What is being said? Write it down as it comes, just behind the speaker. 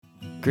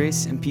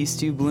Grace and peace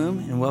to you, Bloom,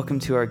 and welcome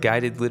to our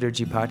Guided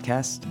Liturgy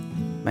podcast.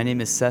 My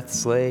name is Seth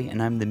Slay,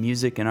 and I'm the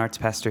music and arts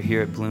pastor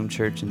here at Bloom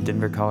Church in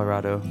Denver,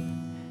 Colorado.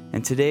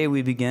 And today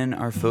we begin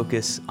our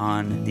focus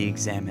on the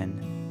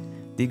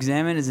Examen. The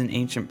Examen is an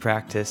ancient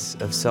practice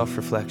of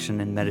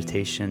self-reflection and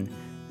meditation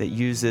that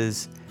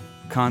uses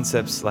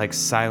concepts like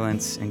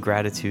silence and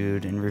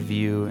gratitude and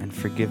review and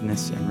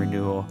forgiveness and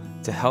renewal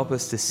to help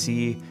us to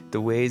see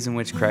the ways in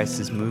which Christ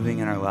is moving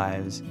in our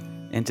lives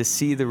and to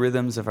see the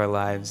rhythms of our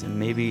lives and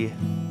maybe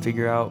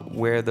figure out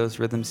where those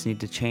rhythms need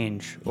to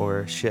change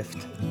or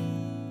shift.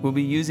 We'll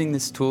be using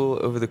this tool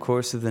over the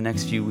course of the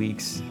next few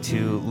weeks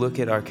to look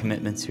at our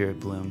commitments here at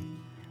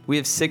Bloom. We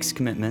have 6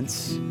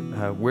 commitments: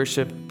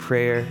 worship,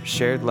 prayer,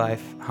 shared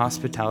life,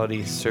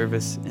 hospitality,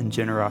 service, and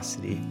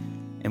generosity.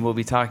 And we'll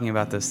be talking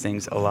about those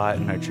things a lot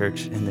in our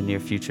church in the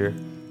near future.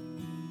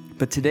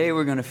 But today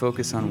we're going to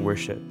focus on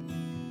worship.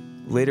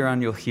 Later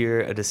on, you'll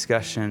hear a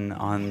discussion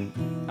on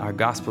our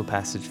gospel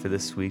passage for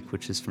this week,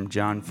 which is from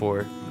John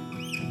 4,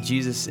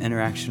 Jesus'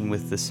 interaction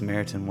with the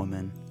Samaritan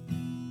woman.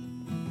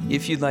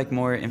 If you'd like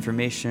more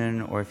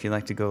information, or if you'd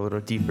like to go a little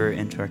deeper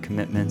into our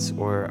commitments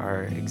or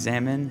our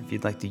Examen, if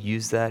you'd like to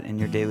use that in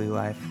your daily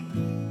life,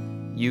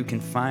 you can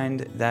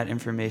find that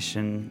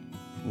information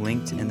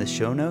linked in the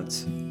show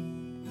notes,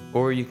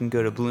 or you can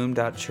go to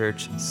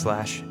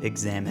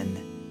bloom.church/examen,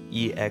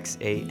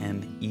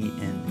 EXAMEN,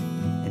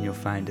 and you'll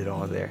find it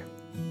all there.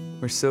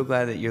 We're so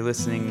glad that you're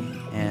listening,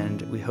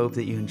 and we hope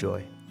that you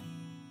enjoy.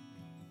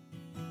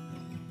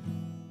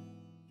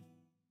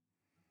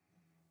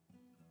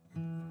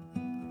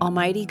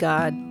 Almighty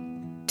God,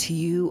 to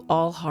you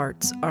all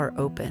hearts are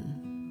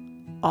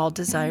open, all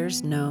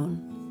desires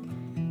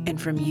known,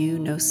 and from you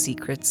no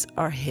secrets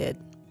are hid.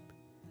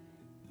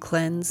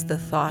 Cleanse the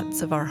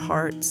thoughts of our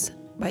hearts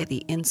by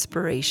the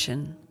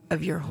inspiration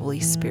of your Holy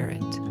Spirit,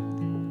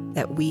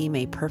 that we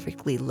may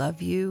perfectly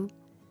love you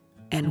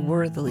and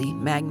worthily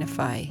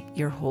magnify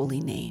your holy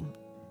name.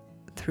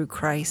 Through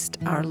Christ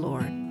our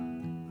Lord.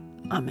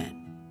 Amen.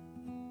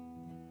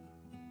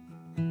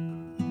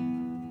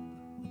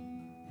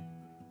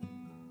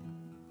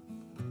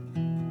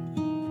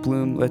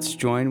 Bloom, let's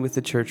join with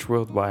the church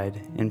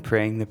worldwide in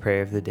praying the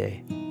prayer of the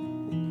day.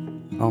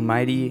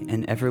 Almighty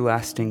and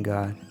everlasting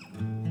God,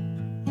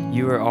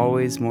 you are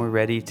always more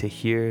ready to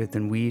hear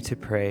than we to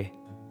pray,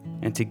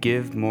 and to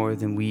give more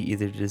than we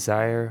either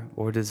desire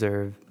or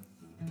deserve.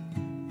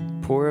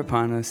 Pour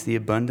upon us the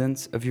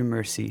abundance of your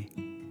mercy,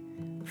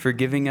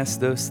 forgiving us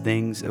those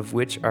things of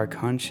which our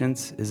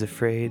conscience is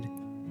afraid,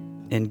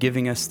 and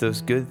giving us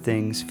those good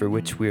things for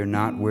which we are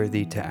not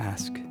worthy to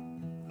ask,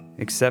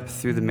 except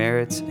through the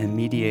merits and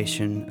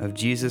mediation of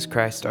Jesus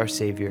Christ our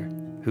Savior,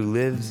 who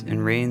lives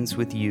and reigns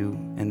with you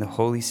and the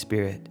Holy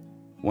Spirit,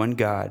 one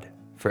God,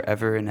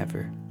 forever and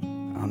ever.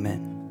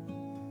 Amen.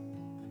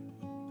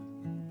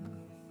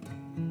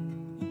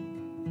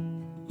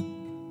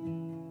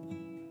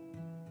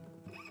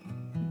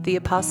 The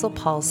Apostle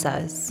Paul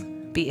says,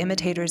 "Be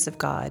imitators of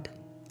God.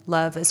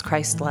 Love as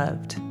Christ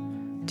loved.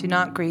 Do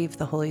not grieve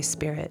the Holy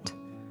Spirit.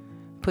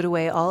 Put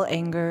away all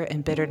anger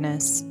and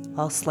bitterness,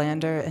 all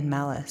slander and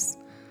malice.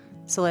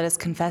 So let us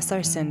confess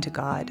our sin to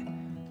God,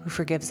 who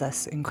forgives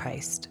us in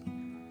Christ."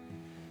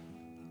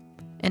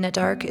 In a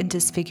dark and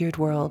disfigured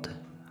world,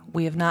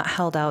 we have not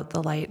held out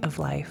the light of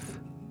life.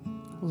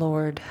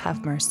 Lord,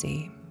 have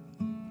mercy.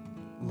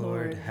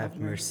 Lord, have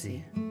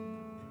mercy.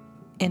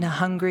 In a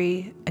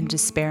hungry and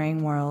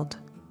despairing world,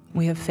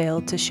 we have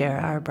failed to share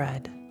our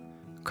bread.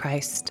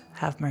 Christ,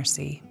 have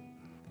mercy.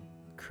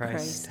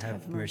 Christ,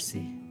 have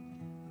mercy.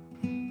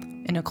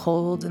 In a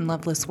cold and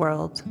loveless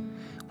world,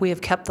 we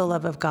have kept the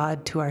love of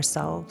God to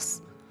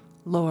ourselves.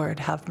 Lord,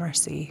 have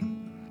mercy.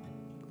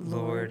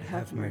 Lord,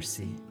 have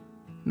mercy.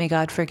 May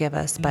God forgive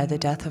us by the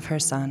death of her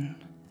Son,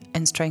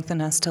 and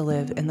strengthen us to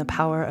live in the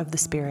power of the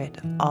Spirit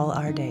all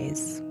our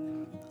days.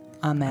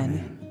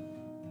 Amen.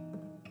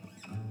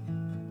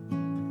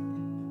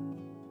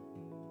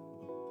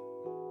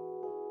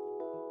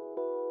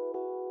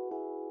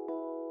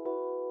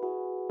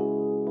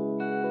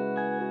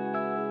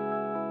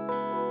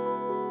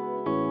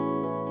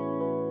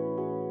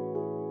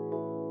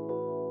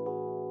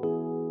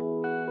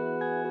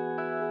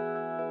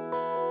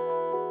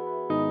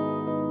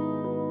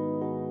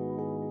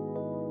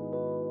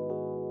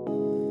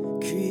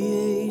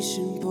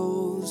 Creation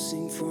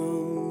pulsing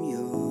from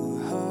your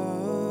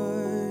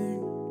heart,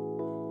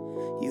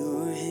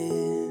 your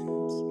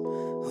hands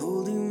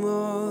holding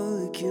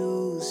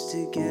molecules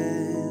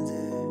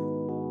together.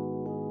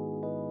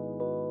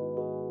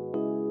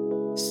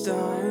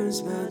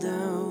 Stars bow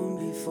down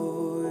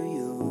before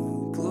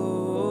your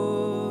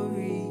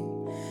glory.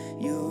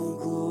 Your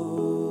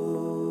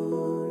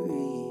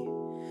glory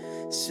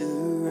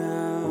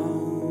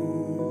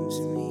surrounds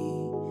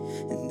me,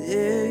 and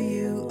there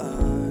you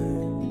are.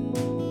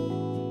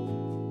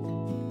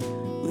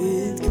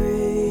 With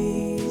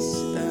grace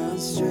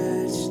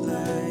outstretched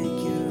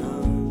like your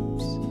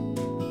arms,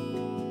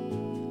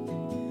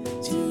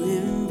 to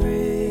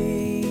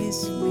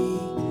embrace me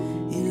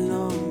in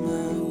all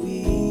my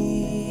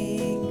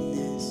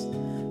weakness,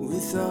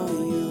 with all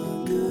all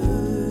your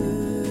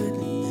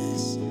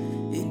goodness,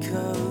 it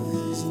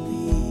covers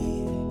me.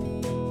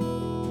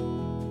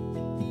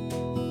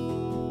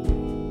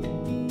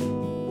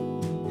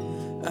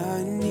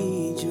 I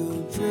need your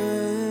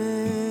presence.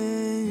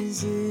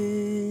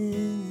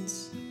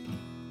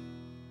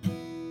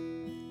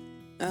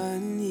 I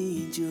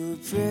need your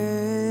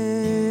presence.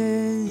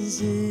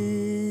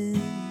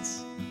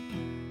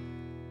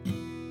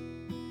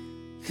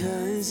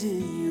 'Cause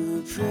in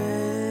your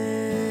presence,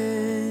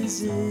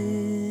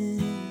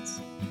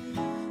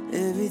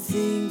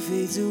 everything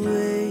fades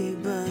away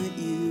but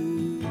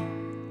you.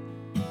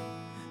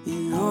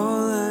 And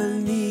all I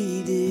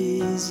need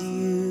is you.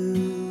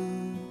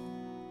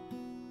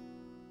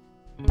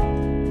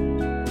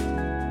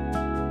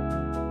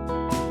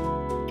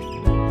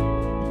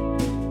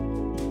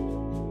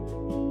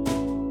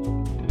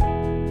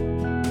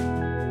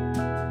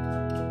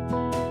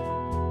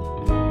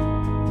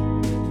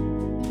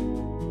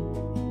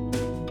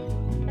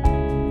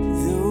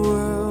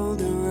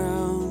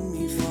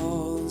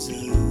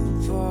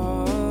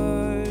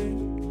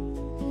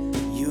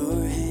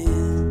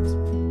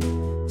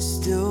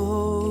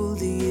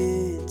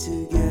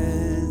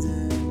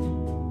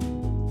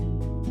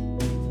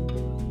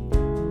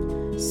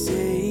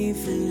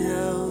 Safe and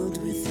held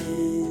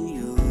within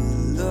your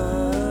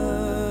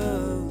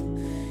love,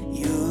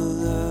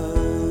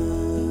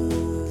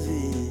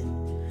 it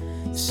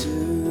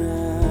surrounds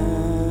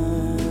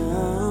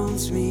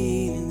me,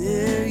 and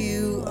there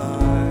you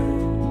are,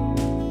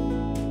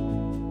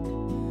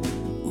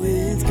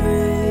 with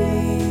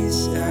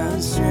grace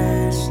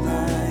outstretched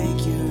like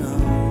your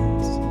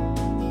arms,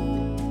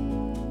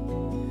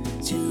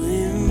 to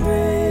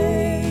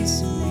embrace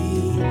me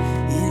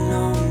in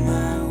all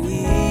my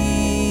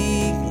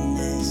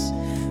weakness.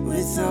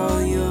 With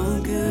all your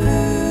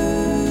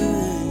goodness,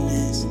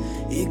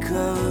 it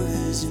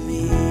covers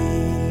me.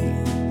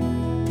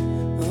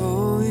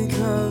 Oh, it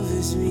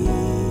covers me.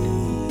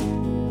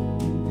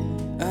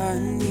 I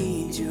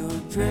need your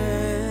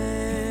presence.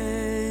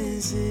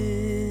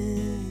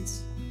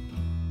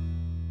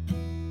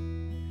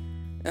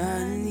 I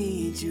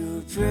need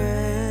your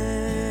presence.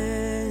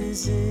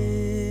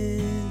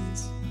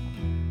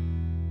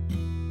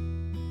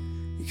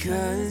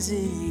 'Cause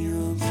in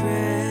your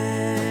presence,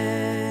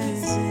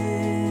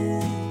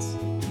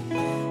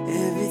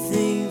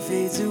 everything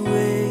fades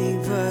away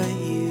but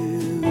you.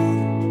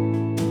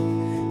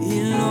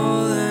 And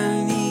all I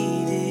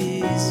need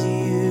is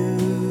you.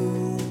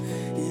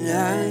 And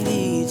I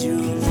need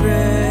your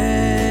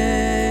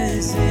presence.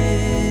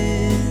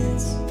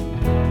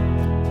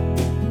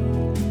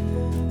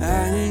 I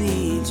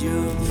need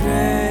your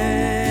presence.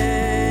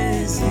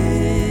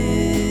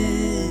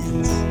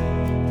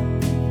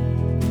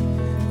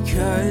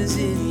 'Cause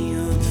in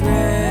your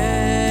presence,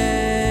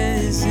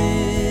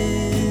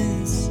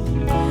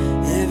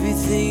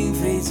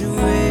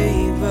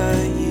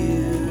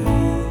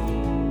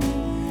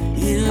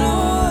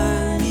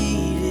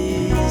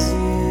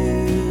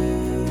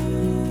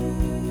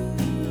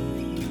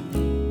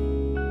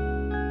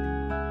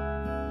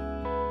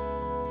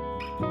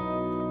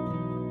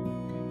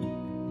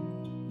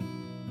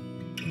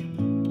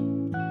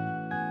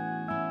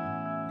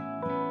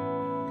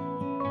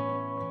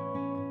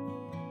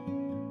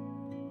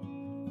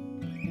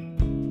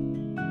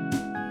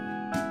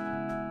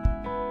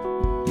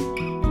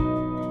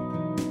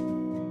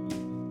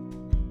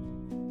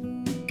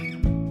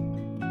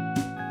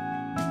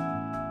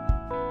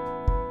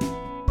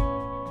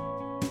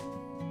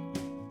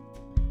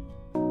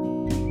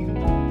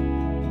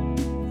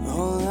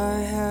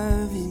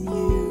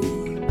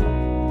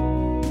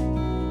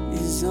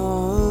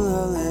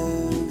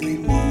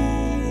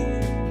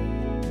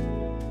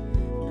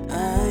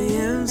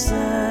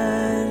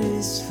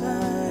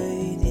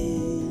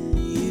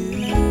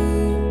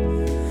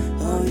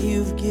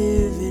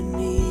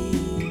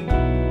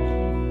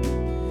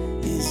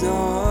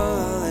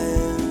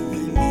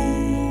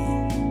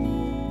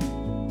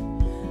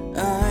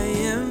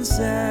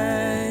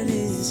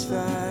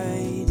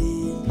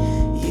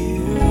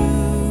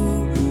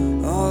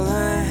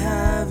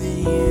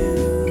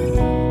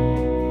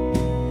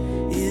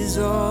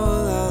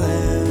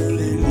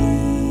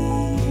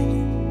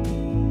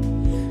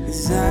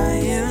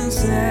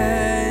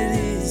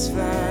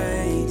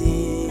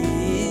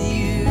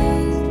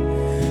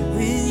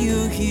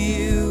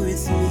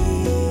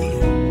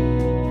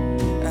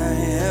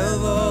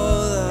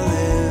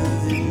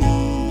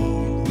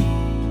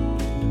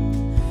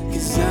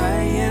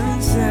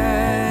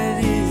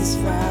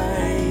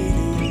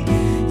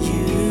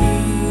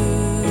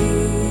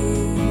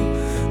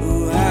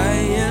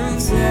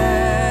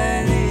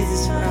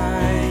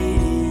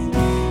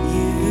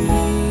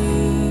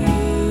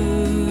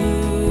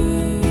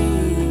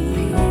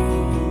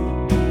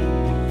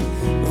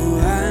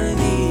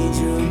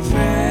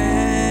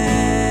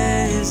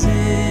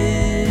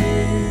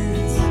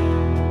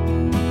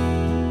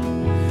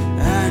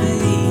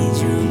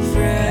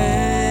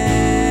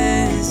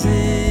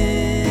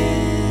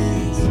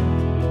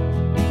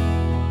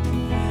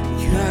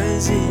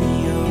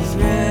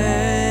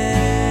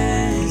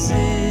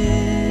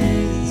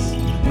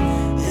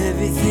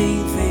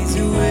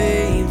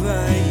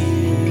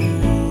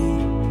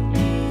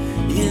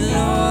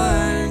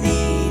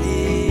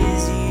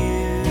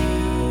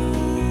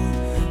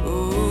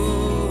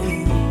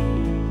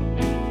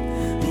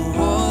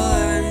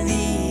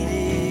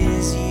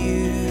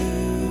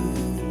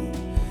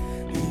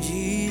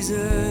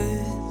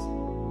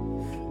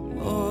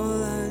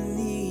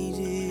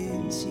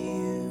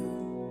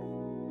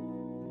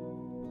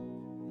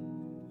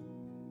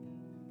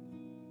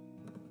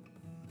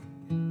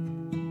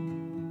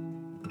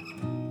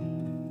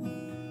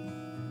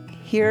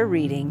 Hear a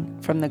reading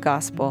from the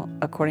Gospel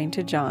according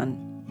to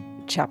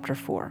John, chapter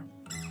 4.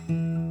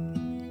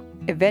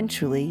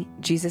 Eventually,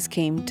 Jesus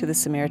came to the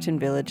Samaritan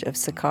village of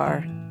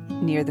Sychar,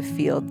 near the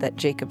field that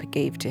Jacob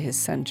gave to his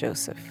son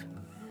Joseph.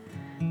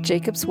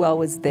 Jacob's well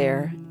was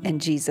there, and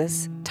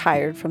Jesus,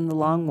 tired from the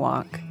long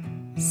walk,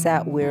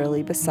 sat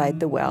wearily beside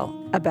the well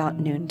about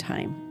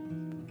noontime.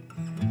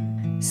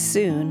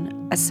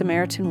 Soon, a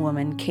Samaritan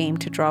woman came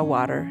to draw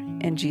water,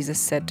 and Jesus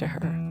said to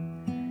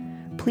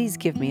her, "Please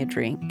give me a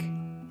drink."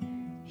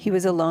 He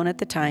was alone at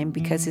the time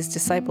because his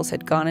disciples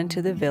had gone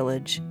into the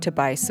village to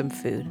buy some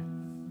food.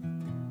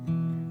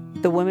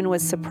 The woman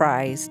was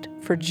surprised,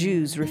 for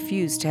Jews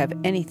refused to have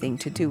anything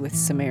to do with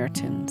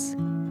Samaritans.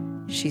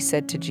 She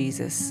said to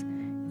Jesus,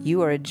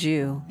 "You are a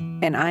Jew,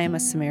 and I am a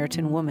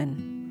Samaritan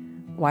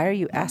woman. Why are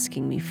you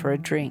asking me for a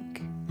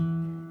drink?"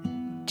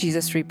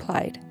 Jesus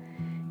replied,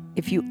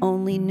 "If you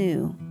only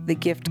knew the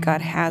gift God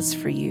has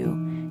for you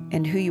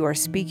and who you are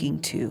speaking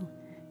to,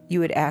 you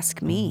would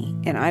ask me,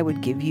 and I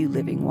would give you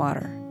living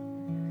water."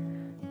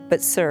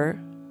 "But sir,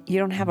 you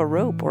don't have a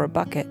rope or a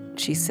bucket,"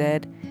 she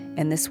said,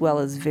 "and this well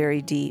is very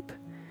deep.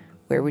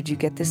 Where would you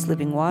get this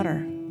living water?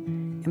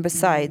 And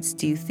besides,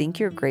 do you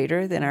think you're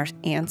greater than our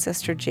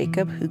ancestor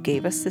Jacob, who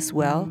gave us this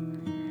well?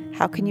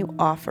 How can you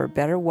offer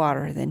better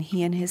water than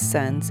he and his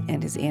sons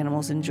and his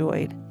animals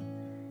enjoyed?"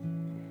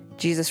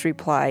 Jesus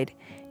replied,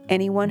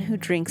 "Anyone who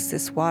drinks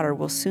this water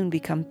will soon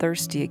become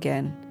thirsty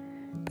again.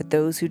 But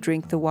those who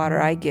drink the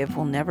water I give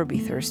will never be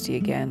thirsty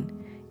again.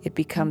 It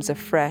becomes a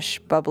fresh,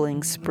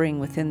 bubbling spring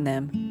within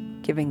them,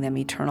 giving them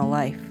eternal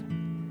life."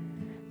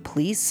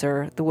 "Please,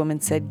 sir," the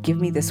woman said,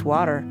 "give me this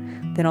water.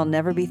 Then I'll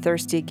never be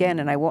thirsty again,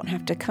 and I won't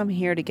have to come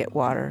here to get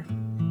water."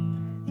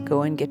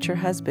 "Go and get your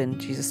husband,"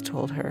 Jesus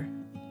told her.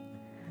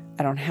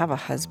 "I don't have a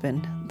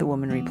husband," the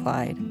woman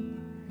replied.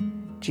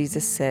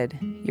 Jesus said,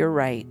 "You're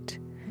right.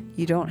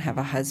 You don't have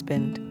a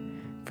husband,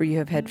 for you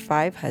have had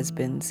 5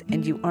 husbands,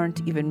 and you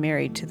aren't even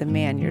married to the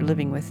man you're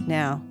living with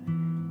now.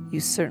 You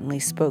certainly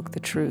spoke the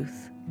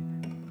truth."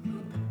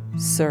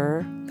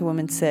 "Sir," the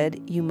woman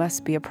said, "you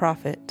must be a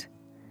prophet.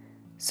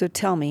 So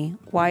tell me,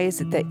 why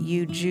is it that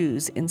you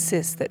Jews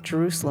insist that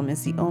Jerusalem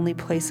is the only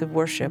place of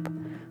worship,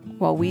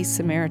 while we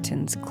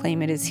Samaritans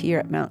claim it is here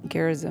at Mount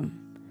Gerizim,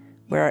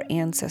 where our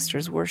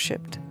ancestors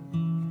worshipped?"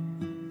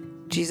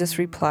 Jesus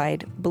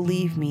replied,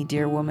 "Believe me,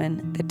 dear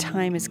woman, the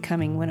time is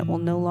coming when it will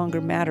no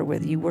longer matter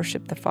whether you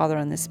worship the Father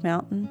on this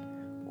mountain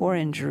or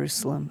in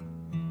Jerusalem.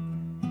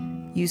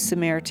 You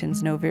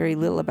Samaritans know very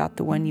little about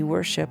the one you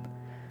worship,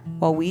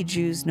 while we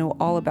Jews know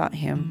all about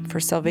him, for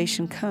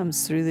salvation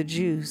comes through the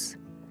Jews.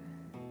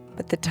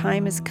 But the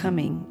time is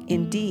coming,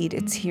 indeed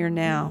it's here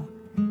now,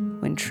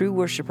 when true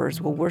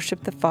worshipers will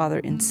worship the Father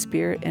in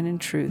spirit and in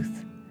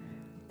truth.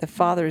 The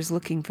Father is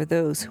looking for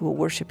those who will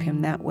worship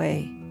him that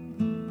way.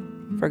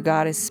 For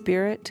God is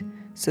spirit,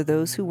 so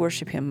those who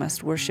worship him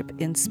must worship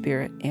in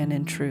spirit and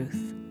in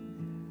truth."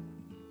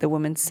 The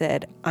woman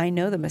said, "I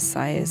know the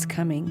Messiah is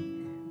coming,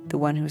 the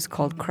one who is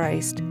called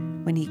Christ.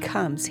 When he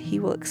comes, he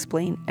will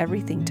explain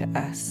everything to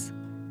us."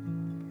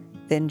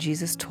 Then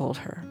Jesus told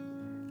her,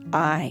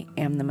 "I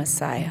am the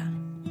Messiah."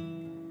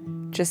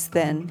 Just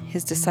then,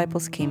 his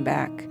disciples came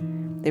back.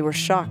 They were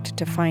shocked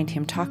to find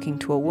him talking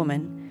to a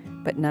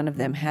woman, but none of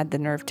them had the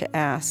nerve to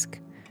ask,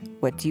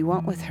 "What do you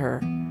want with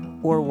her?"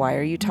 or "Why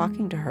are you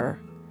talking to her?"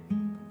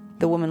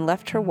 The woman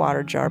left her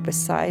water jar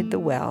beside the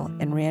well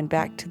and ran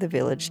back to the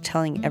village,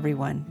 telling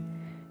everyone,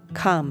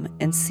 "Come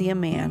and see a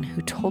man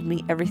who told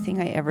me everything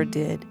I ever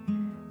did.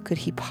 Could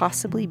he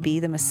possibly be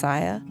the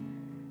Messiah?"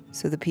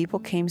 So the people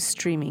came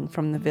streaming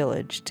from the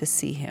village to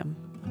see him.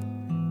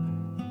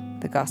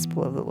 The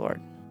Gospel of the Lord.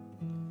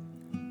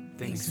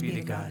 Thanks be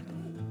to God.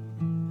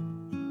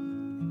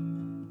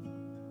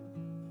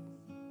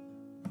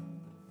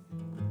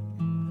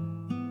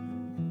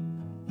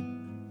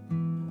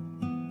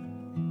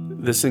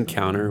 This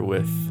encounter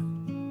with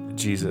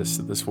Jesus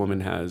that this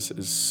woman has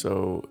is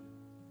so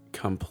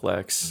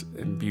complex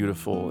and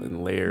beautiful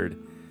and layered.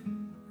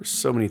 There's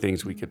so many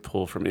things we could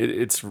pull from it.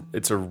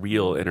 It's a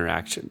real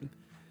interaction,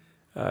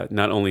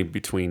 not only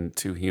between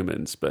two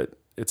humans, but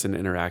it's an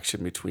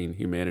interaction between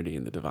humanity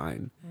and the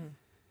divine.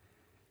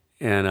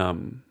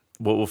 And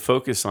what we'll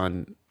focus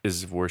on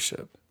is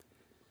worship.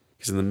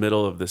 Because in the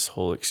middle of this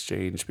whole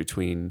exchange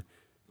between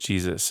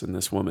Jesus and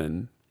this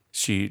woman,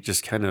 she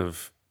just kind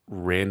of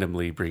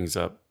randomly brings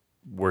up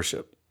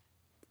worship.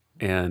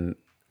 And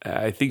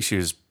I think she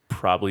was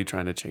probably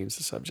trying to change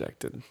the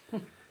subject. And,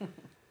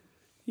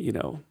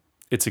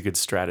 it's a good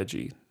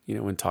strategy,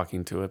 when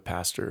talking to a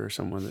pastor or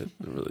someone that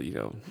really,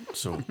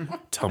 so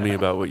tell me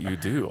about what you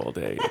do all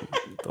day. And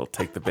they'll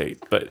take the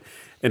bait.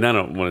 And I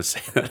don't want to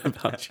say that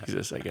about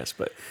Jesus, I guess.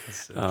 But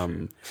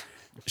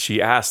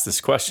she asked this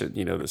question,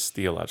 this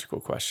theological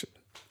question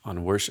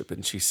on worship.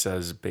 And she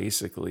says,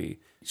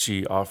 basically,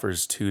 she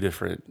offers 2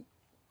 different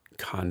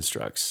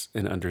constructs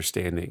and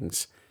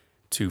understandings,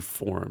 2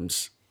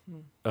 forms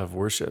of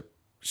worship.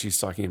 She's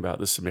talking about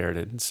the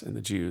Samaritans and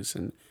the Jews,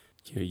 and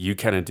you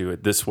kind of do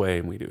it this way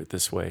and we do it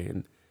this way.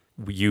 And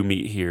you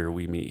meet here,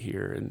 we meet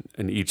here.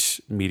 And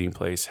each meeting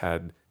place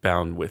had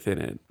bound within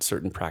it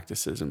certain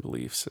practices and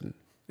beliefs and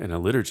a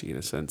liturgy in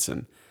a sense.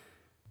 And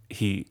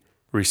he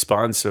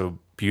responds so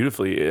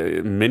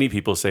beautifully. Many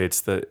people say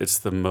it's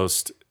the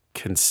most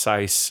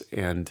concise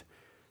and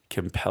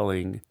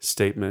compelling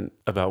statement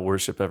about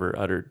worship ever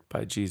uttered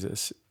by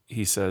Jesus.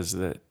 He says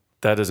that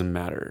doesn't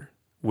matter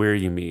where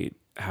you meet,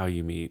 how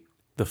you meet,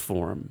 the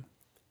form.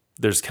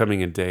 There's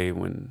coming a day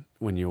when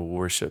you'll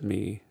worship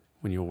me,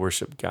 when you'll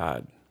worship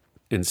God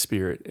in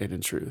spirit and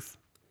in truth.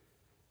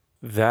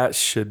 That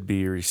should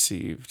be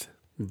received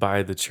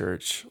by the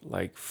church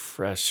like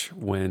fresh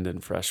wind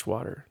and fresh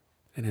water,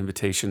 an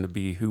invitation to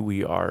be who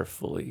we are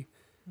fully.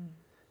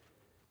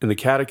 In the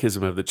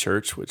Catechism of the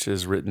Church, which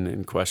is written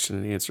in question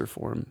and answer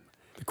form,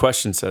 the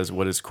question says,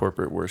 what is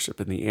corporate worship?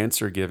 And the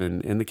answer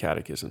given in the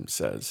Catechism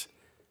says,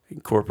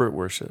 in corporate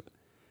worship,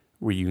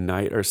 we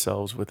unite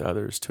ourselves with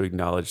others to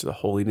acknowledge the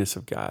holiness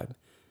of God,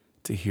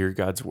 to hear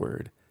God's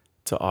word,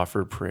 to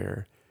offer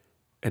prayer,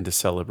 and to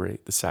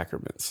celebrate the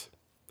sacraments.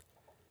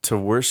 To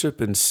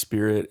worship in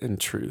spirit and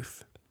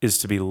truth is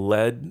to be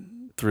led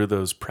through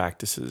those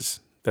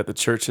practices that the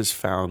church has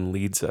found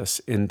leads us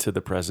into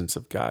the presence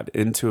of God,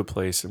 into a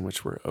place in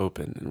which we're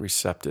open and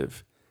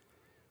receptive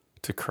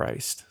to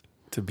Christ,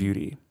 to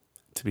beauty,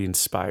 to be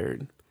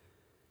inspired,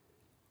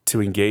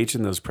 to engage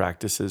in those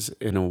practices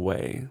in a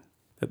way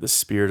that the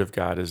Spirit of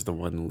God is the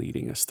one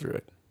leading us through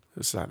it.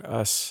 It's not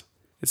us.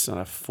 It's not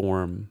a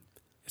form.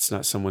 It's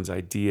not someone's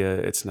idea.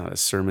 It's not a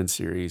sermon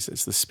series.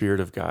 It's the Spirit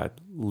of God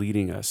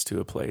leading us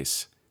to a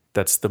place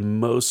that's the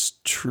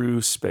most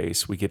true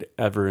space we could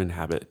ever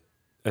inhabit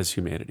as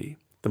humanity,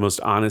 the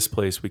most honest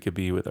place we could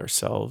be with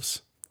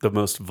ourselves, the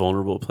most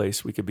vulnerable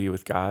place we could be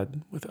with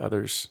God, with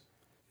others.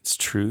 It's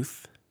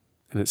truth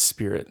and it's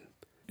spirit.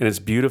 And it's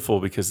beautiful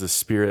because the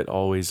Spirit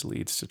always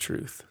leads to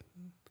truth.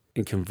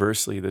 And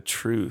conversely, the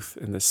truth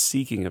and the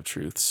seeking of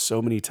truth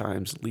so many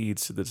times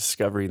leads to the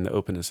discovery and the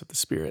openness of the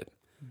Spirit.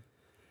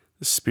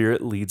 The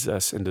Spirit leads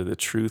us into the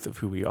truth of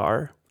who we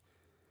are,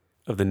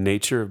 of the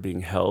nature of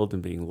being held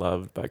and being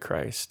loved by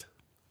Christ,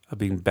 of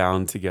being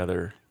bound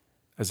together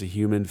as a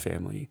human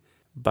family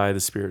by the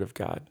Spirit of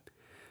God.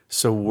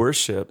 So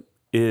worship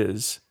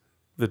is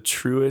the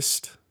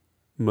truest,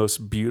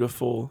 most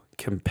beautiful,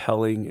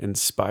 compelling,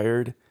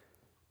 inspired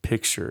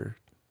picture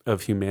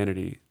of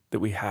humanity that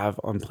we have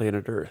on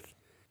planet Earth.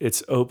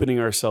 It's opening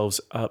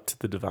ourselves up to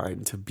the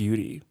divine, to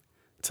beauty,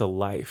 to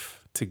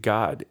life, to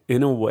God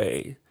in a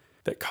way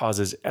that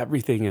causes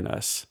everything in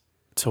us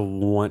to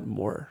want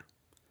more,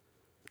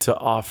 to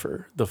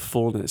offer the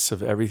fullness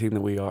of everything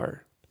that we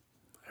are,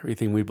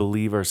 everything we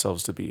believe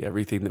ourselves to be,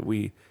 everything that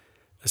we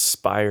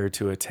aspire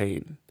to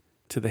attain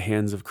to the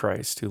hands of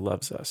Christ who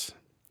loves us.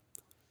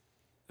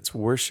 It's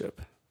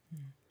worship.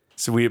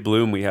 So we at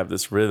Bloom, we have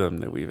this rhythm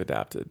that we've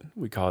adapted.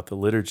 We call it the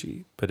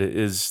liturgy, but it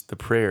is the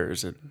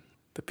prayers and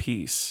the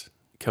peace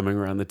coming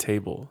around the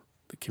table,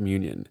 the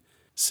communion,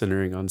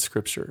 centering on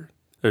Scripture.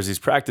 There's these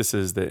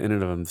practices that in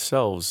and of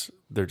themselves,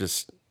 they're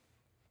just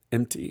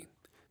empty.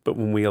 But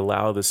when we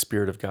allow the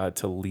Spirit of God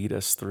to lead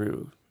us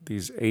through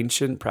these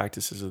ancient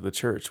practices of the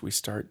church, we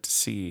start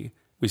to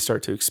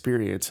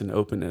experience an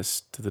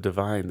openness to the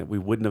divine that we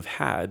wouldn't have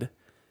had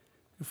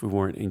if we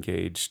weren't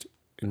engaged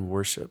in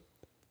worship.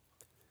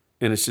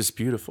 And it's just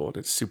beautiful, and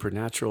it's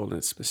supernatural, and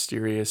it's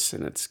mysterious,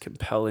 and it's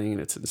compelling,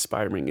 and it's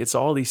inspiring. It's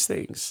all these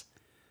things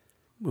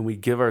when we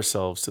give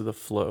ourselves to the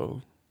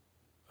flow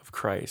of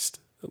Christ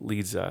that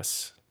leads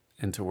us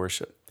into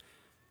worship.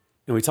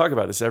 And we talk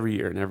about this every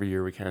year, and every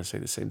year we kind of say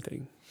the same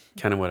thing,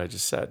 kind of what I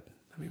just said.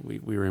 I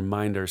mean, we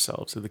remind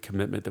ourselves of the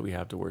commitment that we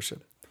have to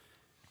worship.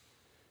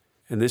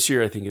 And this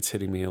year, I think it's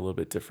hitting me a little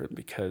bit different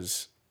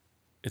because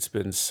it's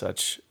been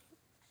such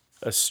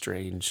a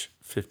strange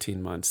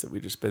 15 months that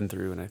we've just been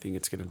through. And I think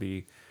it's going to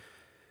be,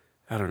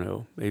 I don't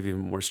know, maybe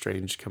even more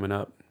strange coming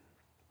up.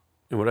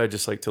 And what I'd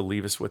just like to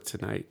leave us with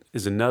tonight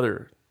is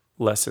another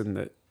lesson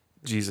that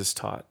Jesus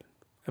taught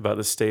about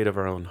the state of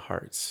our own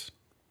hearts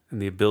and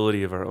the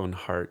ability of our own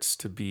hearts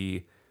to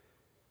be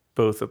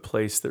both a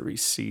place that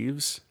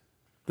receives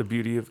the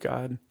beauty of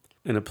God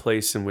and a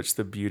place in which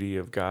the beauty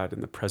of God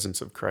and the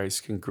presence of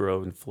Christ can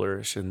grow and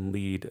flourish and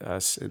lead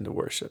us into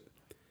worship.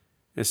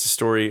 It's the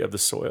story of the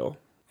soil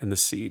and the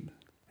seed.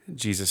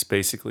 Jesus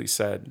basically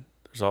said,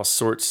 there's all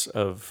sorts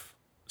of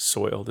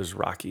soil. There's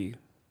rocky,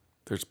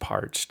 there's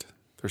parched,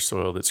 there's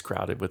soil that's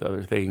crowded with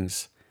other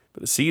things,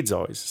 but the seed's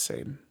always the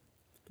same.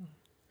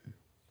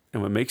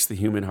 And what makes the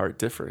human heart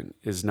different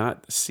is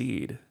not the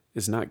seed,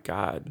 is not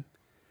God.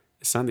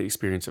 It's not the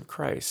experience of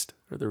Christ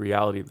or the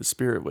reality of the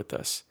Spirit with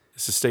us.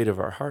 It's the state of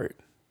our heart.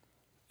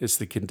 It's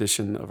the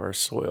condition of our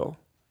soil.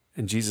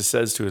 And Jesus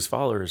says to his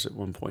followers at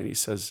one point, he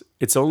says,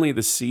 it's only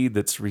the seed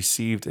that's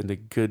received into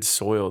good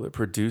soil that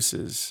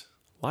produces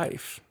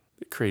life,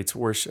 that creates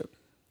worship.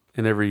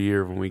 And every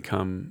year when we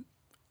come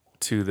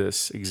to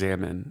this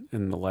examine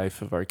in the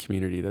life of our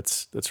community,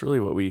 that's really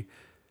what we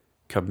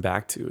come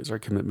back to, is our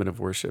commitment of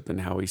worship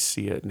and how we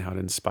see it and how it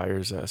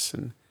inspires us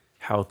and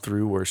how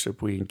through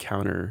worship we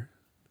encounter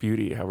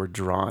beauty, how we're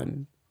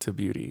drawn to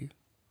beauty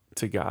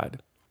to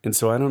God. And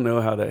so I don't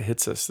know how that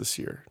hits us this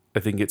year. I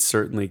think it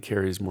certainly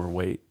carries more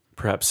weight,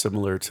 perhaps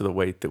similar to the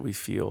weight that we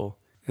feel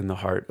in the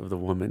heart of the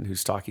woman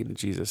who's talking to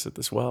Jesus at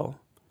this well.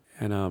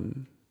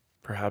 And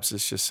perhaps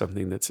it's just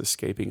something that's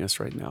escaping us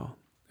right now.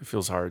 It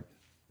feels hard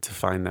to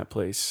find that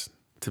place,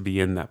 to be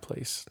in that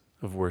place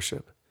of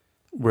worship.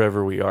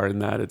 Wherever we are in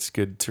that, it's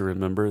good to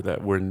remember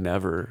that we're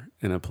never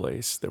in a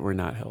place that we're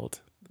not held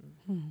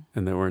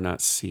and that we're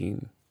not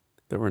seen,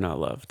 that we're not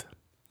loved.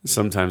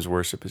 Sometimes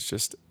worship is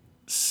just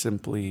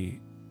simply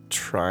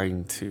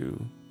trying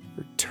to,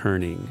 or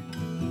turning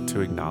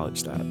to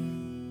acknowledge that.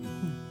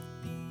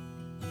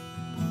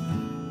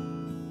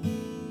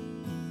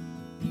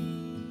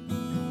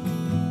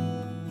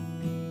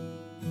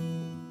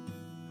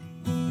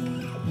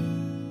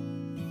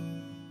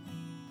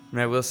 And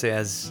I will say,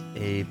 as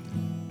a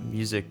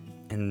music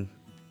and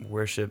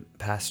worship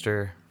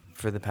pastor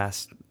for the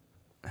past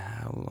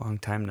long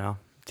time now,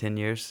 10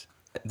 years,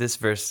 this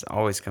verse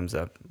always comes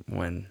up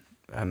when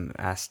I'm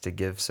asked to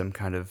give some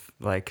kind of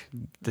like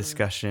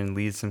discussion,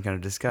 lead some kind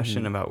of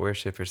discussion about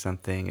worship or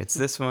something. It's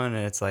this one,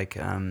 and it's like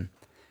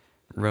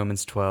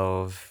Romans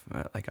 12,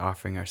 like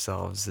offering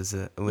ourselves as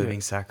a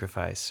living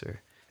sacrifice,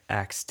 or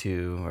Acts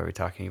 2, where we're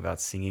talking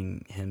about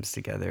singing hymns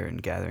together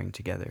and gathering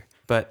together.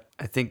 But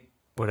I think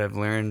what I've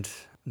learned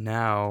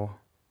now,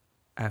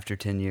 after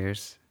 10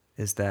 years,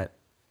 is that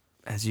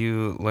as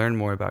you learn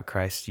more about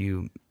Christ,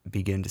 you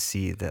begin to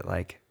see that,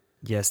 like,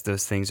 yes,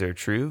 those things are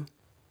true.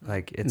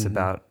 Like, it's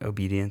about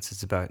obedience.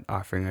 It's about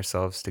offering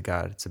ourselves to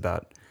God. It's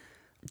about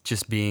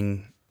just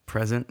being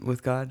present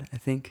with God, I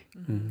think,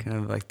 kind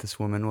of like this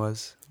woman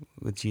was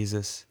with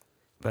Jesus.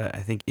 But I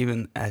think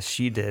even as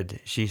she did,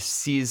 she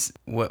sees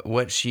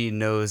what she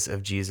knows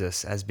of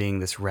Jesus as being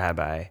this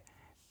rabbi,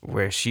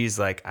 where she's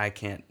like, I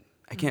can't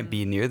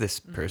be near this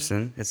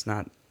person.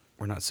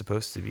 We're not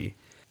supposed to be.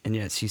 And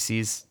yet she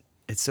sees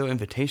it's so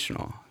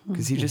invitational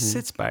because he just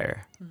sits by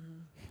her.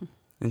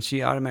 And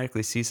she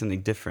automatically sees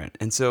something different.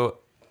 And so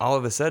all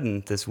of a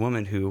sudden, this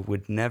woman who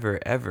would never,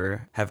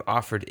 ever have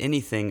offered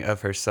anything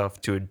of herself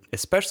to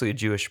especially a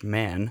Jewish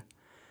man,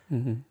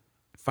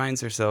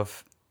 finds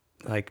herself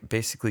like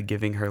basically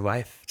giving her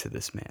life to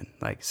this man,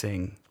 like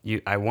saying,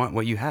 I want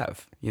what you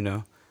have, you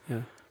know?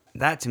 Yeah.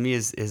 That to me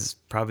is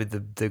probably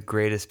the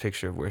greatest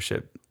picture of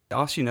worship.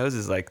 All she knows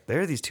is like,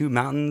 there are these two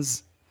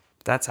mountains.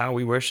 That's how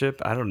we worship.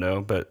 I don't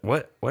know, but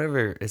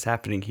whatever is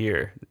happening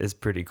here is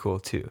pretty cool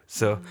too.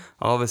 So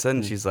all of a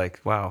sudden she's like,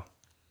 wow,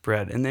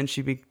 bread. And then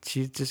she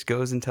just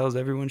goes and tells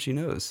everyone she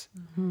knows.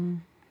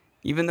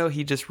 Even though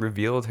he just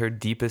revealed her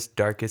deepest,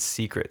 darkest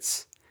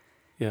secrets.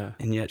 Yeah.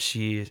 And yet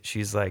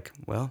she's like,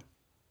 well,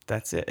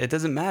 that's it. It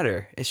doesn't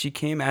matter. She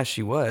came as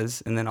she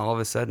was, and then all of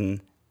a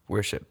sudden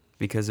worship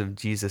because of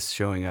Jesus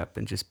showing up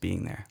and just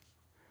being there.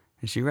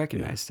 And she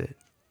recognized it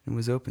and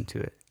was open to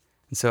it.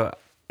 And so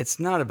it's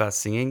not about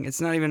singing.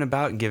 It's not even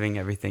about giving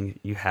everything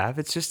you have.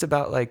 It's just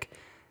about like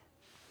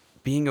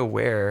being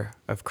aware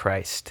of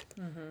Christ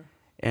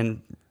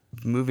and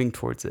moving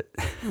towards it.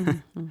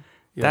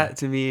 That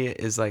to me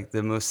is like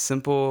the most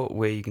simple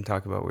way you can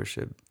talk about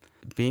worship.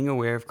 Being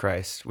aware of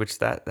Christ, which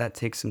that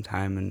takes some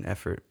time and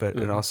effort, but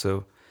it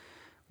also,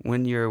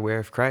 when you're aware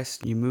of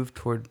Christ, you move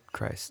toward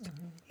Christ.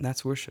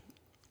 That's worship.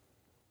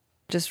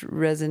 Just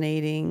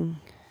resonating,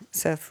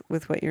 Seth,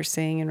 with what you're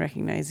saying and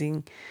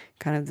recognizing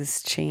kind of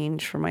this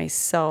change for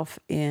myself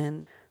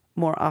in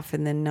more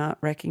often than not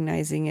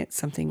recognizing it's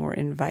something we're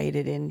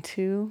invited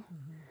into.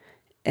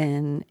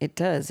 And it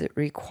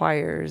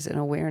requires an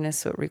awareness.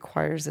 So it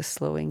requires a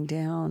slowing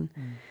down.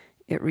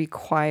 It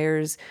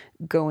requires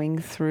going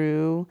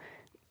through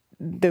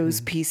those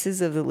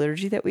pieces of the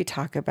liturgy that we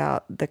talk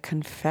about, the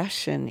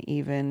confession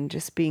even,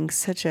 just being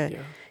such a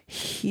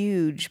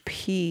huge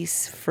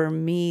piece for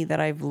me that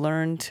I've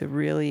learned to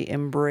really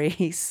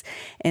embrace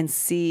and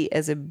see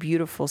as a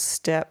beautiful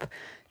step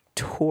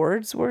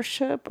towards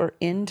worship or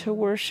into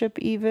worship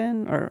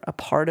even, or a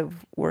part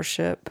of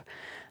worship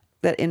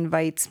that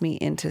invites me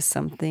into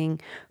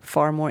something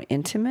far more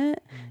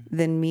intimate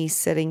than me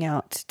setting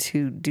out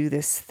to do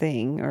this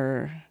thing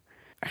or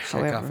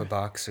Check off a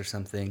box or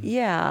something.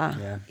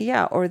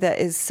 Yeah. Or that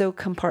is so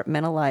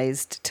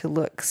compartmentalized to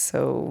look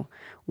so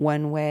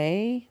one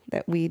way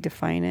that we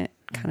define it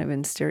kind of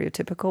in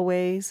stereotypical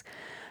ways,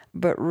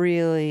 but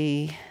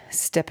really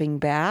stepping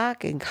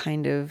back and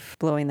kind of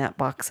blowing that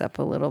box up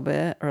a little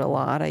bit, or a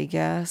lot, I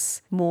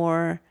guess.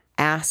 More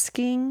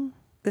asking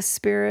the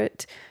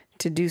Spirit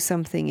to do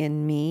something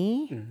in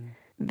me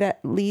that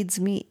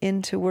leads me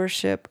into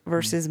worship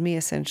versus me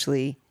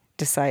essentially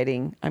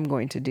deciding I'm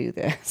going to do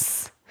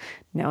this.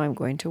 Now I'm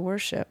going to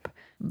worship.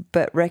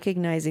 But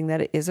recognizing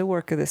that it is a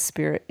work of the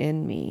Spirit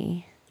in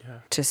me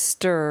to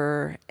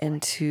stir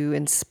and to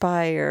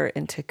inspire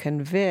and to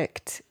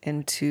convict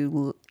and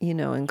to,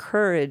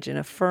 encourage and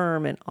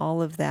affirm, and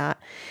all of that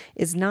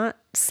is not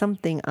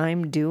something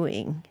I'm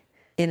doing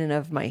in and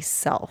of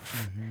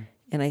myself.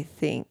 And I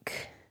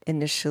think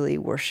initially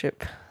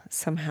worship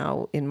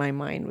somehow in my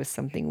mind was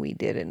something we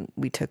did and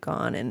we took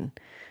on and,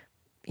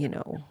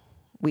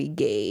 we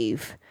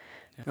gave.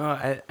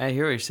 No, I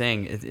hear what you're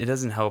saying. It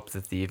doesn't help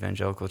that the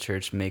evangelical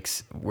church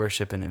makes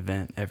worship an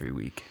event every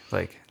week.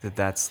 Like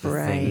that's the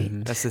thing.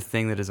 Right. That's the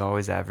thing that is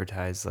always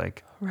advertised.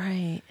 Like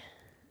Right.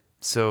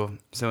 so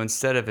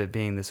instead of it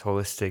being this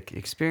holistic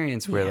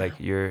experience where like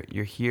you're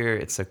here,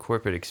 it's a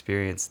corporate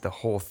experience. The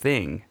whole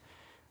thing,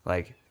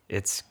 like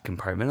it's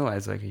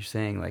compartmentalized. Like you're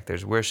saying, like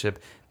there's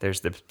worship,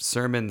 there's the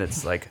sermon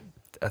that's like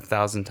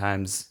 1,000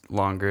 times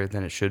longer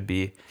than it should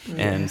be,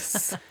 and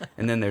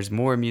then there's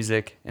more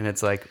music, and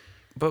it's like.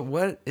 But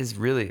what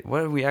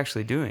are we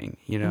actually doing,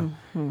 you know?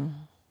 Mm-hmm.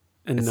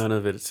 And none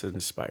of it's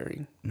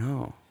inspiring.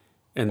 No.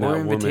 And Or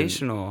that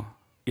invitational. Woman,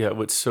 yeah,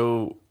 what's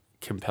so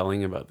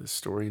compelling about this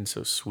story and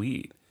so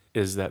sweet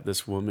is that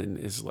this woman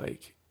is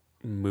like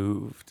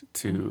moved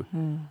to,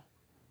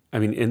 I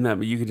mean, in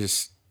that, you can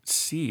just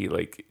see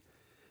like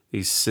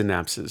these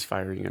synapses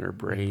firing in her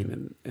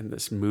brain and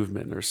this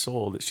movement in her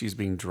soul that she's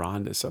being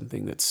drawn to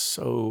something that's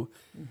so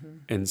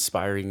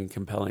inspiring and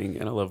compelling.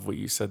 And I love what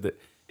you said,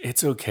 that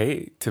it's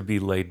okay to be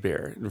laid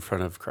bare in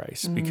front of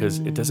Christ because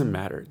it doesn't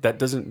matter. That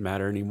doesn't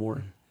matter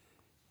anymore.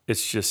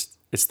 It's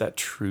that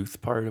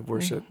truth part of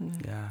worship.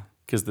 Yeah.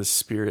 Because the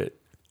Spirit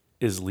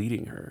is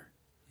leading her.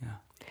 Yeah.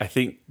 I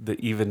think the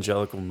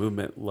evangelical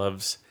movement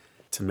loves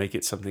to make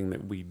it something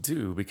that we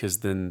do because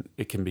then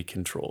it can be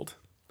controlled.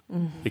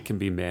 It can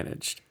be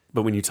managed.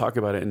 But when you talk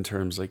about it in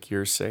terms like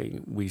you're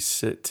saying, we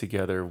sit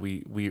together,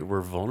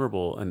 we're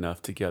vulnerable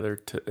enough together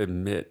to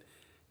admit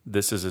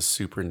this is a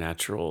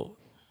supernatural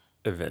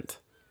event.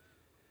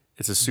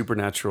 It's a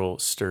supernatural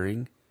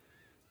stirring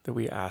that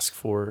we ask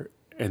for,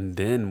 and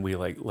then we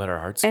like let our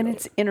hearts And go.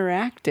 it's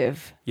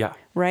interactive. Yeah.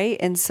 Right?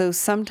 And so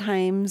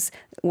sometimes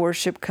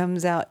worship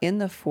comes out in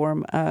the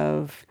form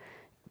of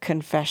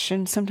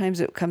confession. Sometimes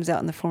it comes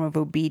out in the form of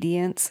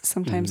obedience.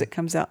 Sometimes it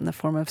comes out in the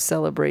form of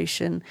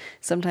celebration.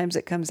 Sometimes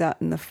it comes out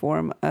in the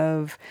form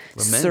of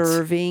Lament.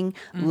 serving,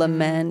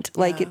 lament.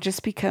 Like it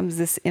just becomes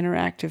this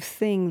interactive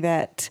thing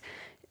that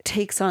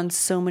takes on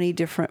so many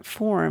different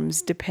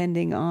forms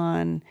depending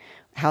on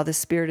how the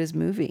Spirit is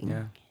moving.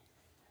 Yeah.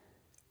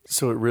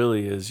 So it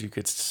really is, you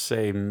could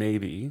say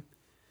maybe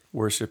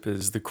worship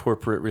is the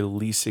corporate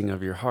releasing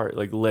of your heart,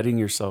 like letting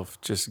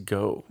yourself just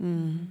go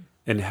and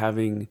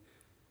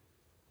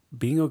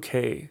being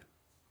okay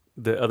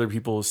that other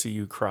people will see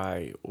you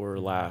cry or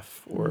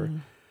laugh or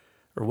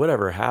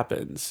whatever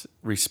happens,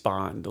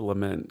 respond,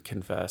 lament,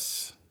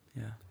 confess.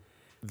 Yeah.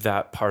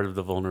 That part of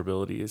the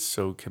vulnerability is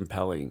so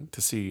compelling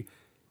to see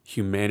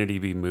humanity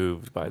be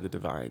moved by the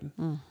divine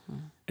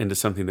into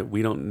something that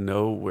we don't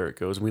know where it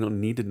goes. We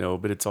don't need to know,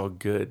 but it's all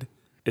good.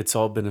 It's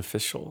all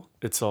beneficial.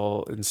 It's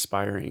all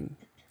inspiring.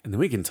 And then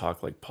we can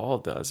talk like Paul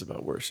does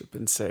about worship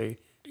and say,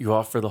 you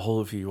offer the whole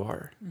of who you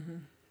are.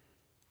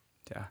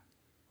 Yeah.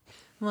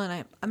 Well,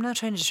 and I'm not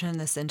trying to turn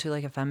this into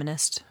like a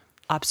feminist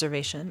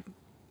observation.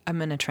 I'm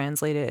going to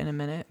translate it in a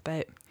minute,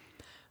 but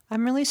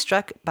I'm really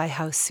struck by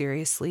how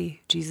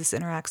seriously Jesus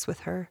interacts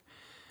with her.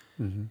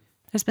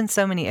 There's been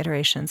so many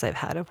iterations I've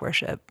had of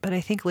worship, but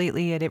I think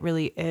lately it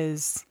really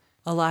is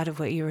a lot of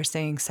what you were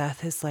saying,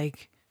 Seth, is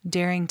like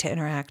daring to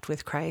interact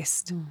with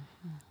Christ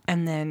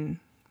and then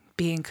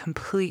being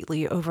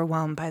completely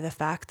overwhelmed by the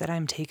fact that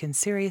I'm taken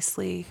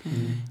seriously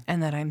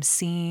and that I'm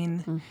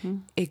seen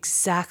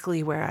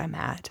exactly where I'm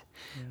at.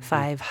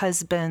 5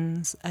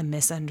 husbands, a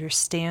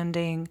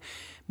misunderstanding,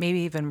 maybe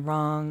even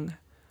wrong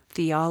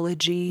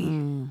theology.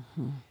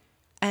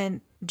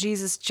 And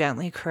Jesus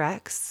gently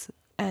corrects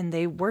and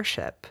they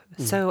worship.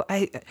 So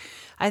I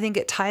think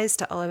it ties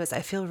to all of us.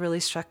 I feel really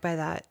struck by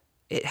that.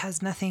 It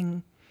has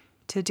nothing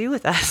to do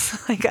with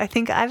us. Like, I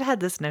think I've had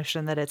this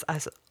notion that it's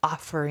us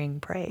offering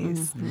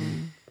praise.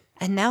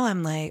 And now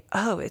I'm like,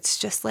 oh, it's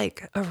just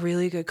like a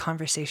really good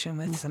conversation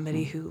with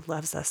somebody who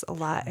loves us a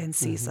lot and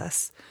sees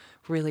us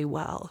really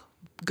well,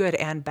 good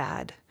and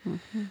bad.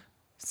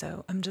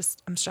 So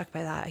I'm struck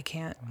by that. I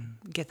can't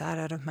get that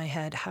out of my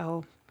head,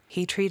 how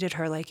he treated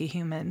her like a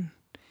human.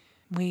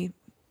 We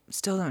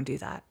still don't do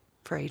that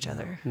for each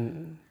other.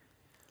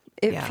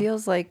 It Yeah.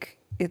 feels like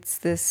it's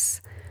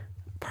this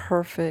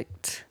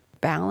perfect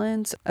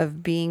balance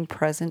of being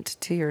present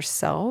to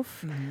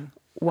yourself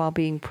while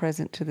being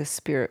present to the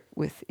Spirit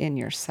within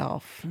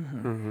yourself.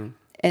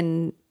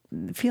 And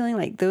feeling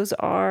like those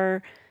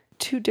are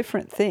 2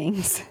 different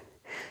things.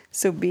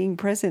 So being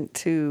present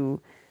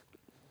to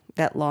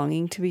that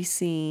longing to be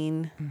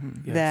seen,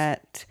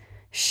 that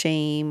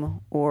shame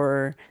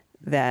or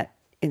that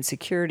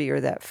insecurity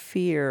or that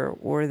fear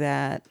or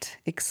that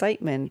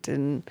excitement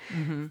and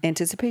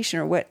anticipation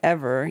or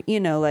whatever,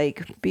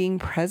 like being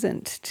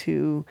present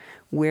to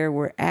where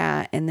we're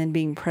at and then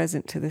being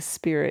present to the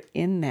Spirit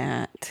in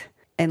that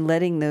and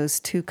letting those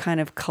 2 kind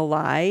of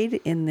collide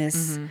in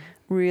this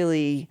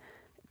really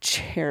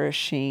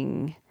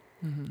cherishing,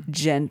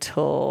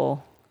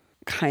 gentle,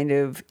 kind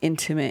of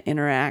intimate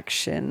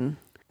interaction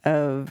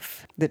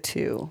of the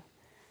 2.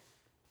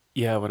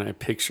 Yeah, when I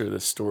picture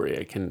this story,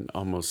 I can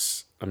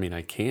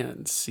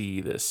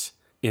see this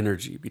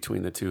energy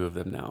between the 2 of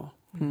them now.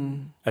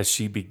 As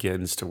she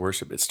begins to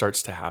worship, it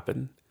starts to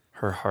happen.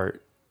 Her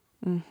heart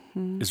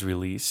is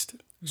released.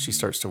 She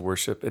starts to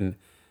worship. And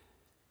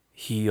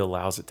he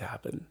allows it to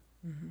happen.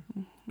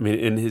 I mean,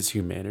 in his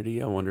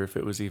humanity, I wonder if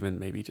it was even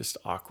maybe just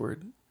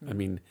awkward. I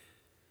mean,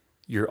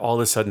 you're all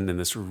of a sudden in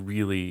this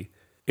really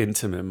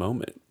intimate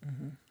moment,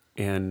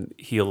 and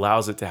he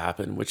allows it to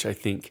happen, which I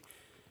think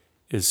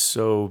is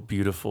so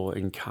beautiful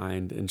and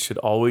kind and should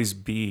always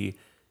be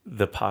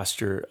the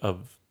posture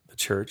of the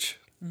church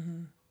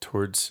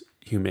towards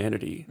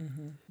humanity.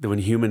 That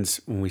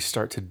when we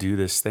start to do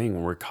this thing,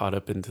 when we're caught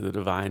up into the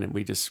divine and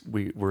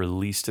we're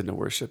released into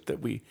worship, that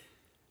we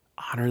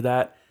honor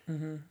that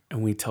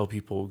and we tell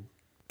people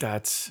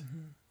that's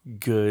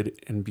good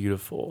and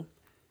beautiful,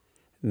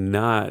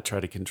 not try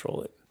to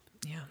control it,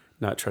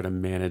 not try to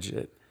manage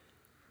it.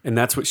 And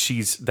that's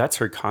that's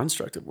her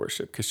construct of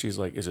worship, because she's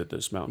like, is it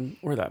this mountain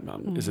or that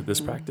mountain? Is it this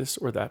practice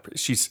or that?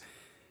 She's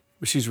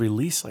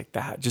released like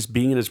that. Just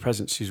being in his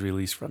presence, she's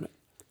released from it.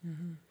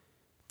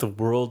 The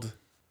world,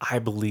 I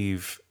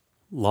believe,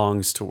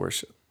 longs to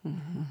worship,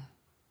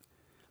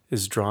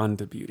 is drawn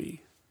to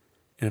beauty.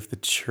 And if the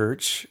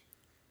church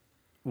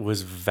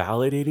was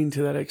validating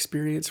to that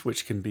experience,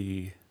 which can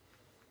be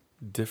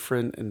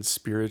different and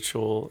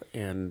spiritual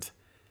and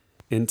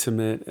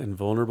intimate and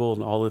vulnerable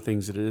and all the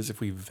things that it is, if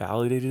we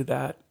validated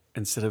that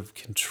instead of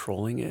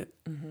controlling it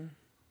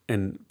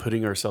and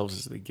putting ourselves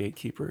as the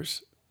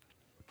gatekeepers,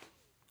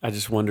 I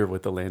just wonder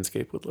what the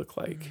landscape would look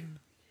like.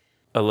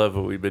 I love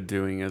what we've been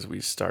doing as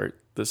we start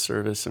the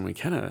service, and we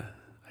kind of,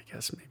 I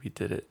guess, maybe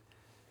did it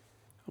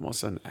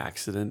almost on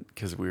accident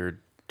because we were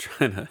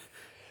trying to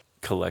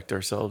collect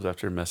ourselves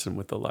after messing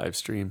with the live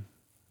stream.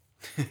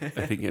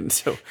 I think, and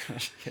so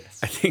Yes.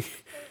 I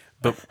think,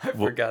 but I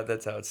forgot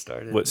that's how it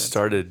started. what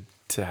started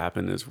to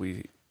happen is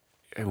when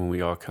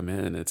we all come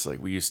in, it's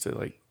like we used to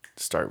like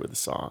start with a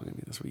song. I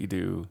mean, that's what you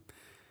do.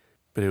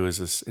 But it was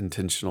this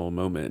intentional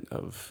moment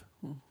of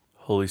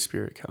Holy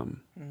Spirit,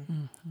 come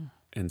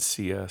and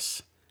see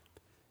us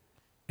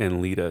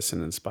and lead us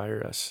and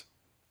inspire us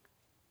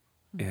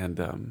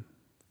and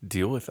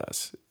deal with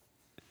us.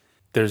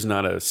 There's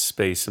not a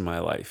space in my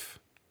life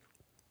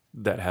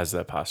that has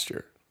that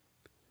posture,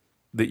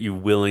 that you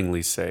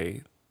willingly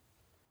say,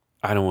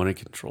 I don't want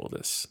to control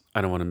this.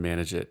 I don't want to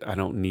manage it. I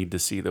don't need to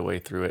see the way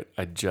through it.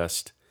 I'm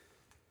just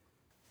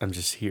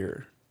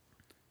here.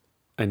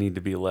 I need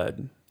to be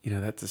led. You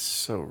know, that is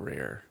so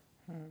rare.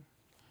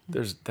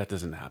 That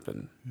doesn't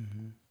happen.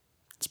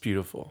 It's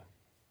beautiful.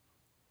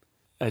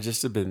 I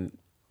just have been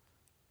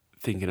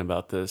thinking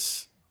about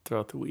this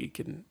throughout the week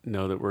and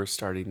know that we're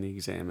starting the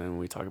exam and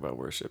we talk about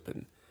worship.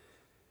 And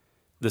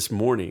this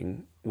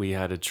morning we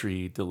had a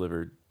tree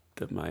delivered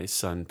that my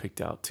son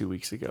picked out 2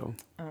 weeks ago.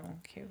 Oh,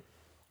 cute.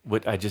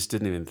 What I just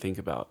didn't even think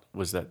about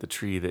was that the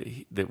tree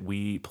that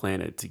we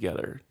planted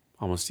together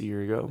almost a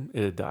year ago,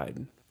 it had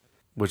died,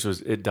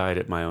 it died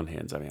at my own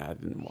hands. I mean, I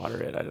didn't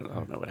water it. I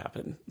don't know what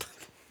happened,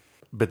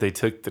 but they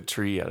took the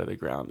tree out of the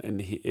ground,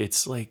 and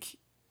it's like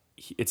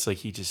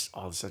he just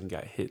all of a sudden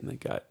got hit in the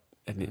gut,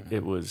 and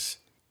it was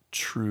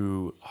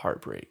true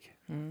heartbreak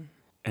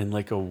and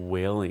like a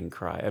wailing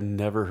cry. I've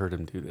never heard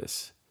him do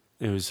this.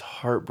 It was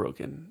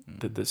heartbroken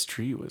that this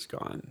tree was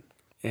gone,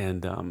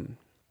 and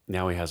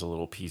now he has a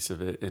little piece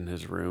of it in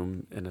his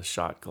room in a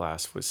shot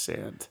glass with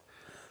sand.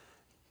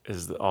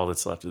 Is all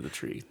that's left of the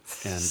tree,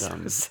 and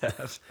So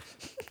sad.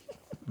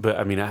 but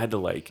I mean, I had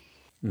to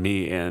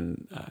me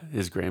and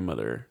his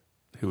grandmother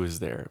who was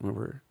there. We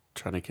were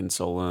trying to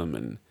console him,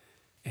 and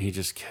he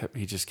just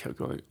kept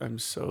going, I'm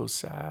so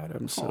sad.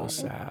 I'm so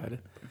sad.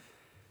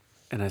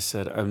 And I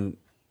said,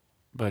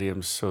 buddy,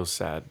 I'm so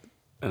sad.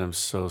 And I'm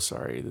so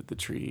sorry that the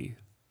tree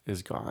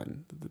is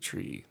gone,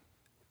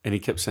 And he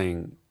kept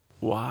saying,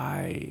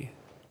 why?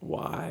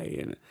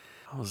 And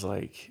I was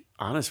like,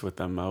 honest with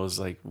them. I was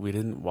like, we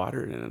didn't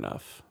water it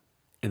enough.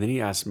 And then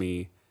he asked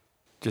me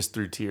just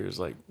through tears,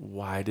 like,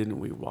 why didn't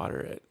we water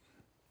it?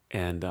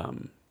 And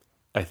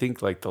I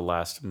think like the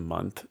last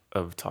month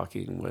of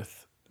talking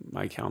with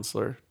my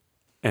counselor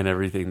and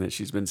everything that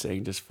she's been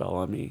saying just fell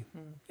on me.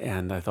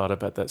 And I thought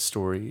about that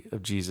story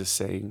of Jesus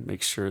saying,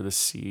 make sure the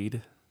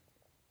seed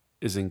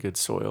is in good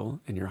soil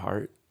in your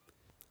heart.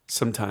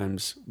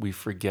 Sometimes we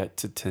forget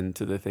to tend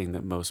to the thing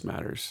that most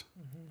matters.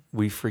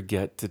 We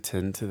forget to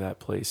tend to that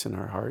place in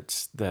our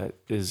hearts that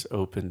is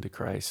open to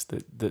Christ,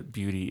 that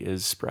beauty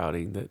is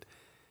sprouting, that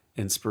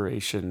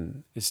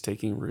inspiration is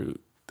taking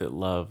root, that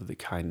love, the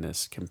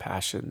kindness,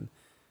 compassion,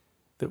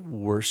 that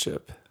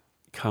worship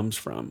comes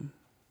from.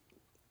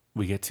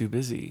 We get too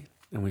busy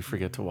and we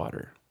forget to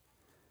water.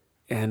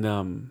 And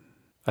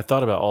I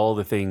thought about all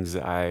the things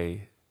that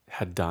I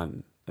had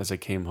done as I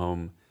came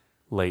home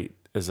late,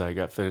 as I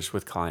got finished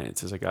with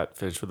clients, as I got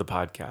finished with the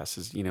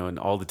podcast, and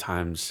all the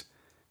times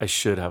I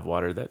should have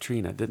watered that tree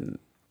and I didn't.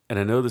 And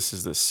I know this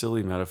is the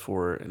silly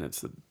metaphor and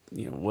it's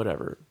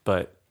whatever,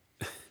 but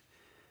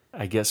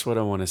I guess what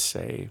I want to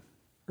say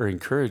or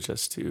encourage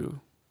us to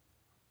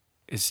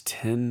is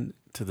tend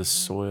to the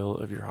soil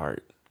of your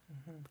heart.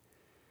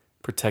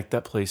 Protect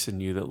that place in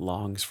you that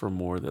longs for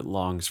more, that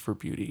longs for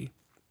beauty,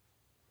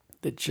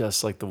 that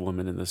just like the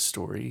woman in this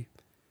story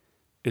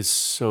is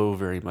so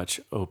very much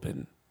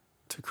open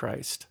to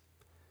Christ,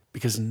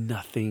 because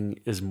nothing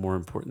is more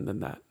important than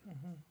that.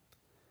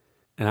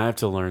 And I have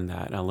to learn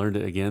that. And I learned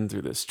it again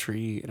through this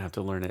tree, and I have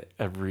to learn it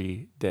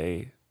every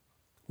day.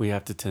 We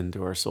have to tend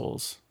to our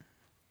souls.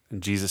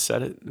 And Jesus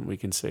said it, and we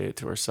can say it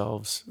to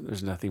ourselves.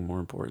 There's nothing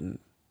more important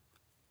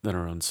than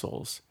our own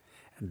souls.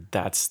 And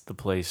that's the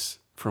place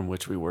from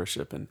which we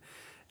worship. And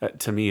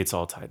to me, it's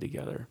all tied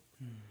together.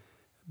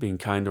 Being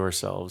kind to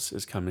ourselves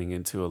is coming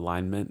into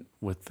alignment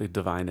with the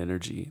divine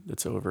energy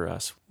that's over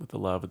us, with the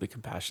love and the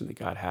compassion that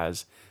God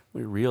has.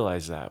 We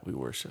realize that, we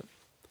worship.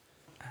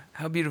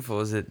 How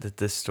beautiful is it that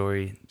this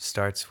story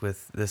starts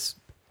with this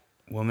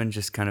woman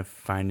just kind of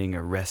finding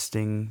a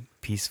resting,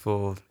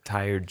 peaceful,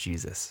 tired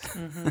Jesus?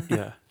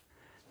 Yeah.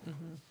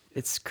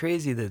 It's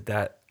crazy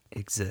that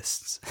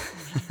exists.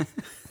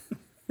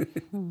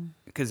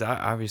 Because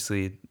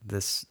obviously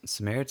this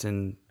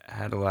Samaritan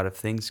had a lot of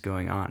things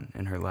going on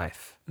in her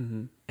life.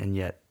 Mm-hmm. And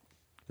yet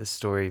the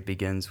story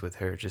begins with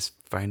her just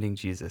finding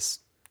Jesus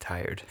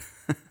tired.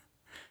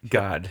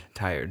 God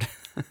tired.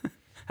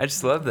 I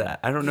just love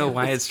that. I don't know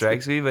why it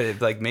strikes me, but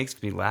it like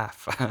makes me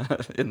laugh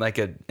in like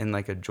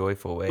a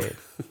joyful way,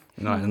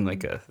 not in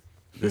like a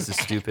this is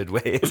stupid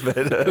way.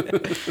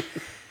 But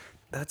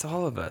that's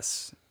all of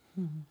us.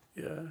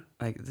 Yeah.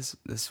 Like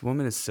this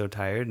woman is so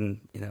tired,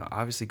 and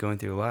obviously going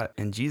through a lot.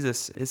 And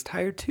Jesus is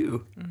tired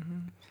too,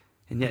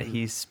 and yet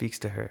he speaks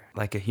to her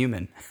like a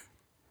human,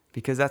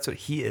 because that's what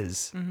he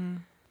is,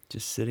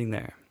 just sitting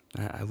there.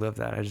 I love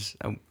that.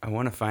 I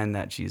want to find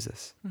that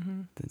Jesus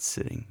that's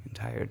sitting and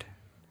tired.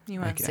 You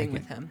want to sing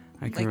with him.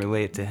 I can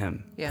relate to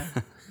him. Yeah.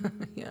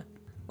 Yeah.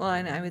 Well,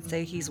 and I would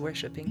say he's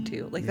worshiping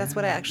too. Like, that's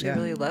what I actually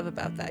really love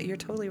about that. You're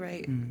totally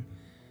right.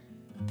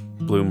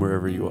 Bloom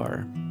wherever you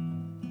are.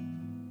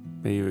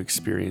 May you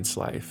experience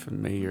life,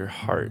 and may your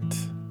heart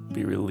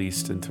be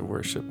released into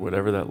worship,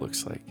 whatever that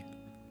looks like,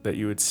 that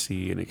you would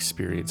see and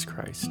experience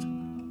Christ.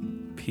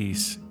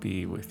 Peace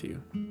be with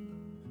you.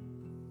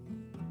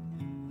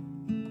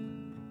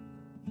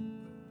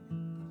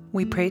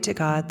 We pray to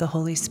God, the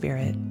Holy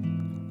Spirit.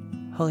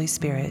 Holy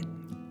Spirit,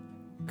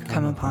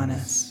 come upon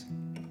us.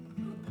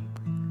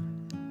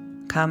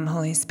 Come,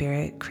 Holy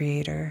Spirit,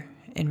 Creator,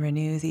 and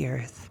renew the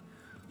earth.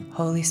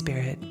 Holy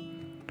Spirit,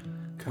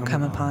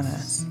 come upon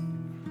us.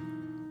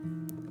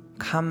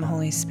 Come,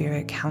 Holy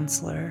Spirit,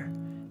 Counselor,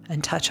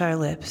 and touch our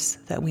lips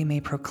that we may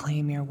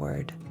proclaim your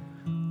word.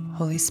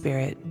 Holy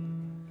Spirit,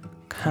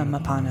 come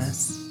upon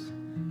us.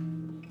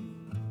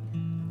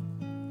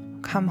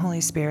 Come,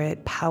 Holy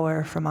Spirit,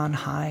 power from on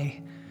high.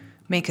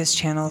 Make us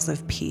channels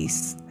of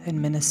peace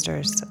and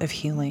ministers of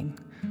healing.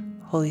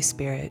 Holy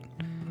Spirit,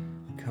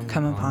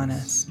 come upon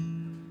us.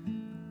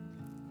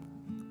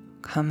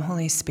 Come,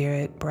 Holy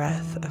Spirit,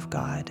 breath of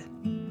God.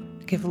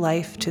 Give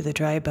life to the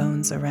dry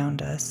bones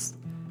around us,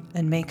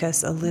 and make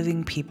us a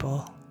living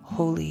people,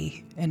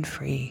 holy and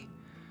free.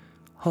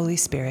 Holy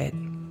Spirit,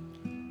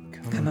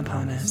 come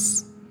upon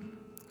us.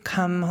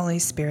 Come, Holy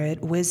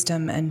Spirit,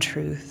 wisdom and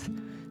truth.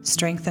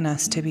 Strengthen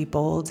us to be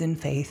bold in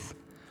faith.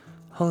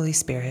 Holy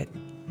Spirit,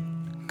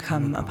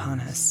 come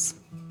upon us.